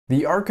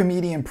The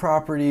Archimedean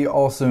property,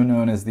 also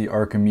known as the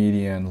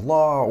Archimedean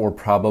Law, or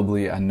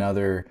probably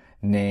another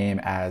name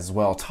as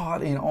well,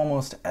 taught in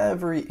almost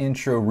every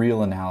intro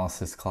real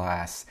analysis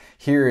class.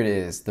 Here it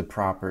is, the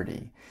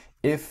property.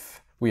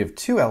 If we have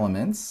two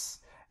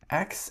elements,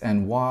 x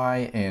and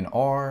y in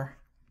R,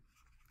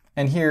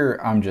 and here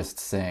I'm just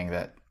saying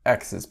that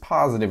x is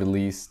positive at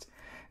least,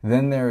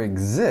 then there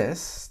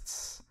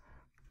exists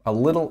a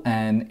little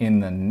n in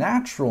the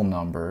natural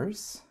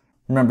numbers.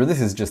 Remember,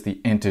 this is just the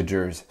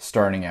integers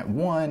starting at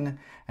 1,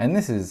 and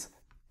this is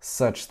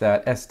such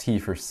that, st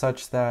for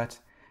such that,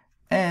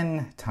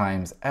 n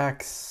times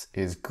x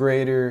is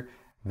greater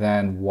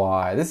than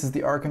y. This is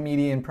the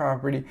Archimedean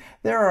property.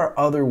 There are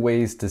other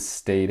ways to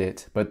state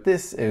it, but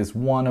this is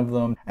one of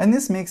them, and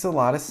this makes a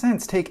lot of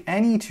sense. Take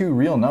any two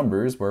real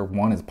numbers where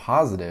one is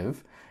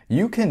positive.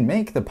 You can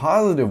make the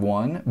positive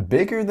one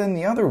bigger than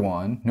the other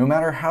one, no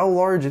matter how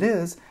large it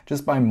is,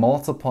 just by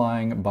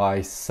multiplying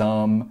by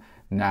some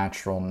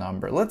natural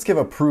number. Let's give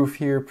a proof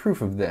here,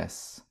 proof of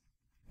this.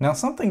 Now,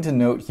 something to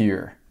note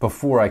here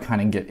before I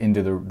kind of get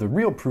into the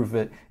real proof of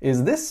it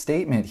is this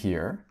statement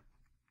here.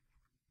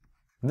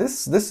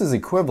 This is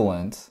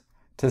equivalent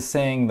to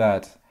saying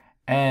that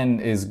n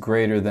is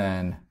greater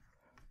than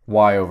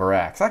y over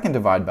x. I can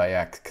divide by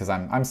x because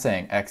I'm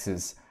saying x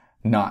is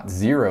not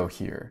 0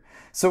 here.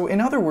 So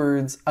in other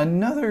words,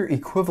 another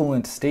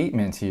equivalent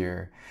statement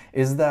here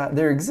is that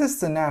there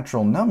exists a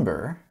natural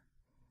number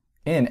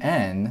in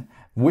n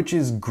which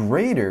is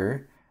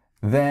greater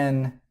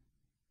than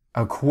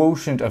a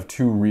quotient of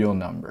two real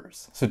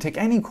numbers. So take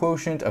any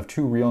quotient of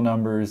two real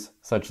numbers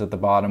such that the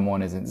bottom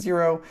one isn't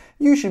 0,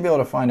 you should be able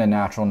to find a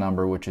natural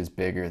number which is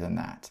bigger than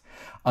that.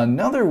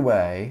 Another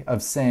way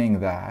of saying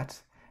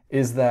that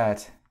is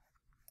that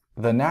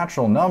the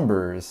natural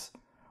numbers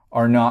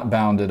are not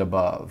bounded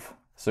above.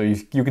 So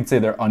you can say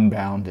they're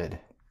unbounded.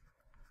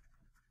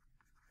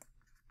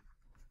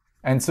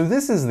 And so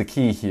this is the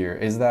key here,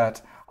 is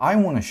that I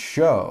want to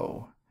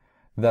show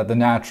that the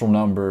natural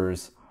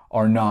numbers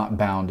are not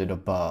bounded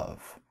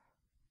above.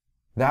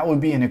 That would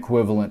be an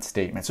equivalent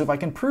statement. So if I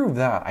can prove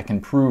that, I can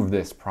prove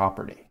this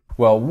property.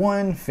 Well,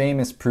 one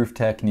famous proof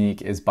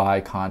technique is by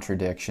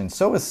contradiction.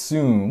 So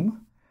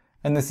assume,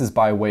 and this is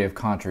by way of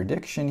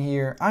contradiction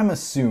here, I'm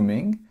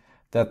assuming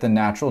that the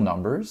natural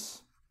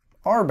numbers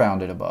are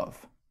bounded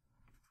above.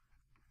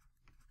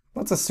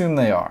 Let's assume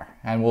they are,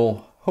 and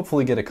we'll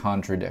hopefully get a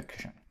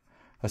contradiction.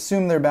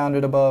 Assume they're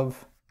bounded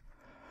above.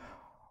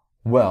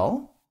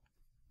 Well,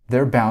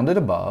 they're bounded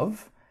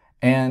above,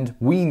 and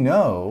we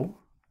know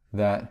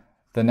that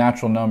the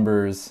natural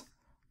numbers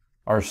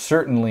are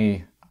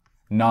certainly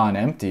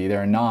non-empty.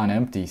 They're a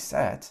non-empty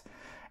set.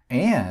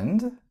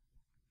 And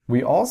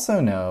we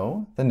also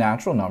know the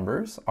natural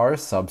numbers are a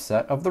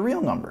subset of the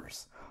real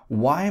numbers.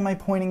 Why am I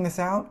pointing this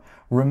out?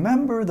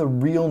 Remember, the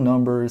real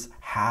numbers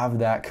have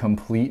that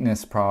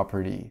completeness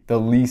property, the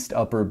least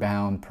upper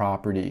bound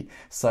property,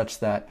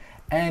 such that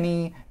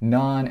any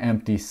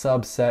non-empty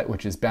subset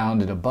which is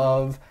bounded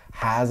above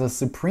has a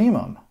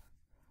supremum,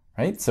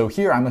 right? So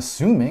here I'm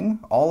assuming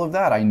all of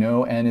that. I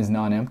know n is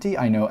non-empty,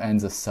 I know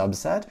n's a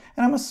subset,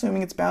 and I'm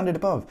assuming it's bounded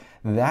above.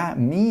 That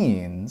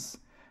means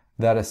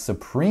that a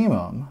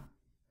supremum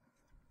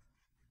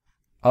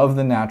of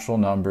the natural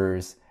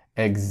numbers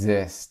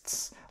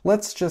exists.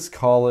 Let's just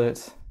call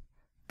it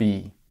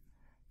B.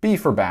 B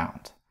for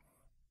bound.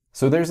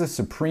 So there's a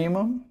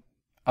supremum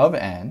of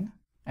n,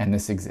 and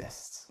this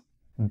exists.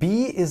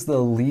 B is the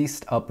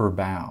least upper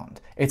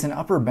bound. It's an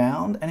upper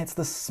bound, and it's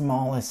the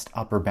smallest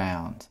upper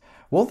bound.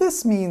 Well,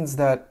 this means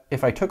that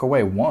if I took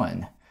away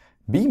 1,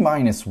 B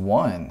minus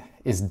 1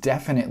 is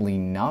definitely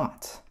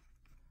not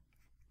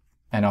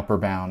an upper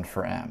bound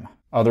for M.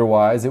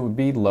 Otherwise, it would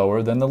be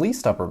lower than the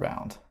least upper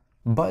bound.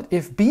 But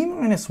if B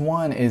minus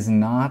 1 is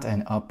not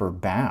an upper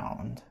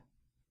bound,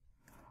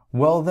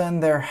 well, then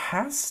there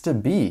has to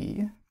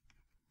be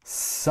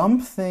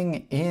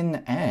something in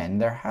n,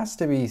 there has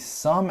to be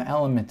some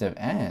element of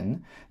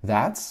n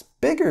that's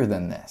bigger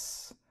than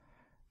this.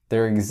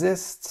 There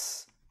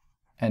exists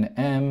an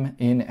m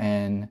in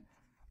n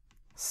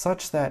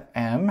such that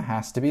m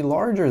has to be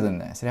larger than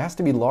this. It has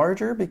to be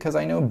larger because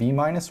I know b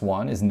minus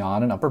 1 is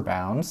not an upper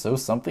bound, so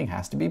something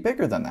has to be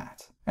bigger than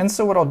that. And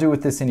so what I'll do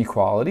with this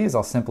inequality is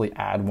I'll simply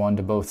add 1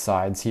 to both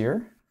sides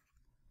here.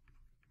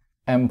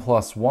 M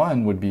plus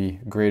 1 would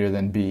be greater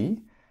than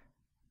b.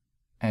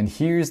 And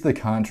here's the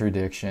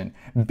contradiction.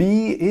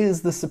 B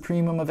is the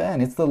supremum of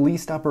n. It's the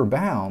least upper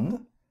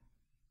bound.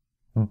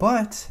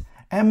 But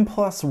m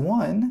plus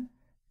 1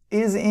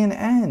 is in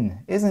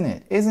n, isn't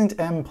it? Isn't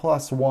m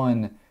plus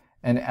 1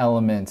 an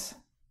element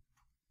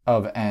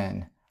of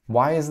n?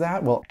 Why is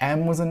that? Well,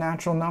 m was a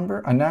natural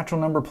number. A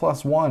natural number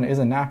plus 1 is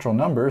a natural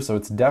number, so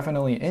it's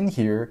definitely in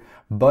here.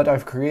 But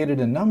I've created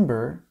a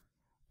number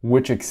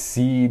which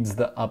exceeds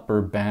the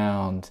upper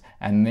bound,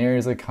 and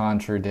there's a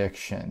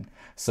contradiction.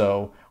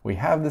 So we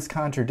have this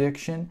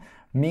contradiction,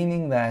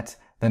 meaning that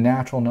the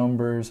natural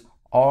numbers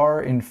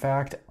are in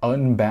fact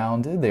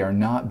unbounded. They are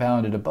not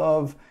bounded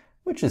above,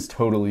 which is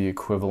totally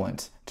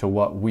equivalent to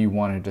what we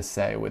wanted to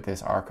say with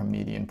this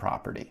Archimedean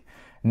property.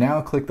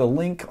 Now click the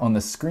link on the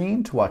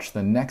screen to watch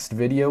the next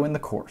video in the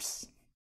course.